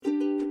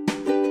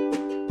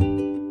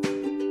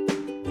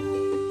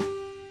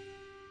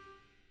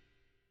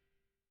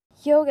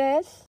Yo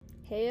guys!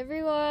 Hey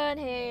everyone!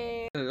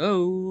 Hey!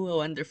 Hello! A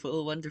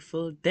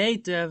wonderful day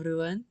to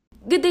everyone.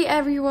 Good day,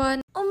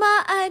 everyone!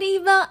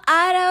 Umaaribang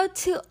araw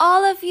to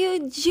all of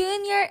you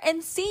junior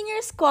and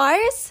senior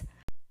squires!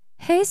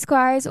 Hey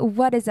Squires,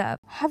 what is up?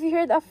 Have you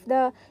heard of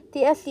the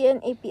TSCN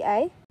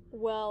API?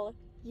 Well,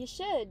 you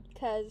should,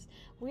 because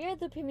we are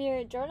the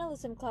premier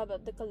journalism club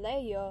of the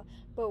Colegio,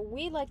 but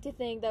we like to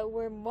think that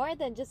we're more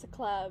than just a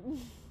club.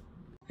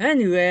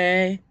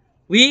 Anyway,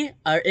 we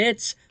are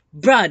its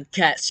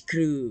broadcast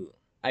crew.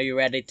 Are you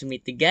ready to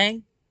meet the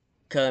gang?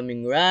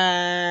 Coming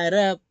right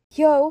up.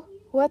 Yo,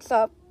 what's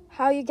up?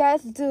 How you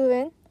guys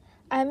doing?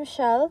 I'm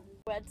Michelle.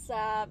 What's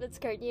up? It's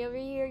Courtney over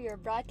here, your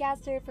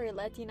broadcaster for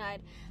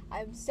LeTEAnite.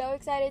 I'm so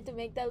excited to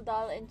make Del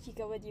Dal and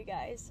Chica with you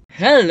guys.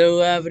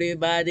 Hello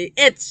everybody,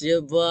 it's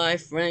your boy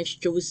French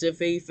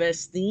Joseph A.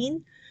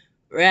 Festin,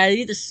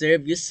 ready to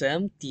serve you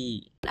some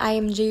tea. I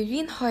am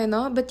Jayreen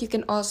Hoyno, but you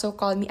can also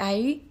call me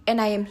Irie, and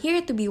I am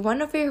here to be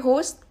one of your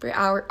hosts for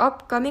our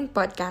upcoming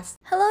podcast.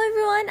 Hello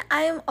everyone,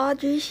 I am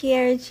Audrey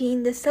Sierra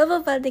Jean de Silva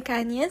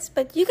Valdecañas,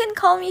 but you can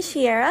call me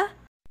Sierra.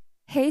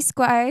 Hey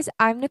Squires,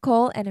 I'm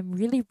Nicole and I'm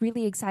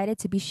really excited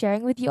to be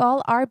sharing with you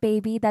all our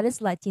baby that is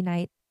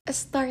LeTEAnite. A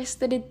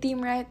star-studded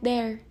team right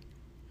there.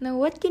 Now,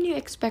 what can you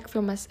expect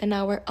from us in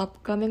our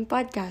upcoming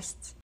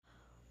podcasts?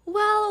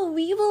 Well,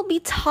 we will be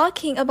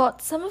talking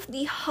about some of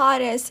the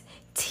hottest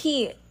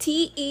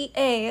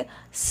TEA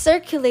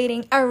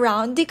circulating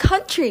around the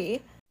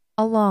country,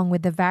 Along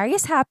with the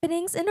various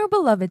happenings in our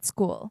beloved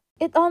school.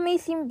 It all may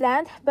seem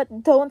bland,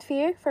 but don't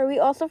fear, for we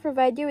also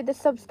provide you with a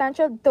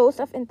substantial dose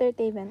of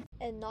entertainment.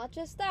 And not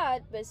just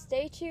that, but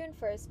stay tuned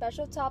for a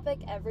special topic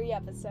every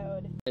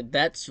episode.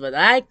 That's what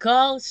I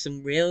call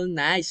some real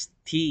nice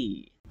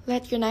tea.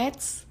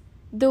 LeTEAnites,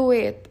 the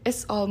wait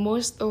is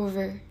almost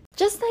over.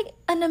 Just like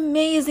an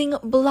amazing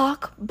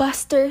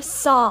blockbuster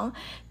song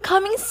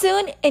coming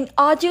soon in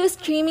audio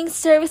streaming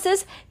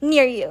services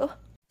near you.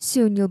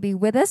 Soon you'll be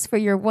with us for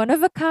your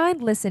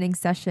one-of-a-kind listening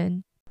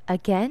session.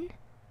 Again,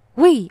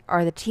 we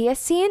are the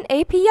TSCN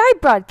API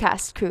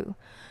broadcast crew,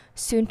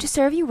 soon to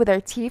serve you with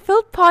our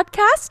tea-filled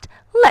podcast,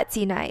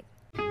 LeTEAnite.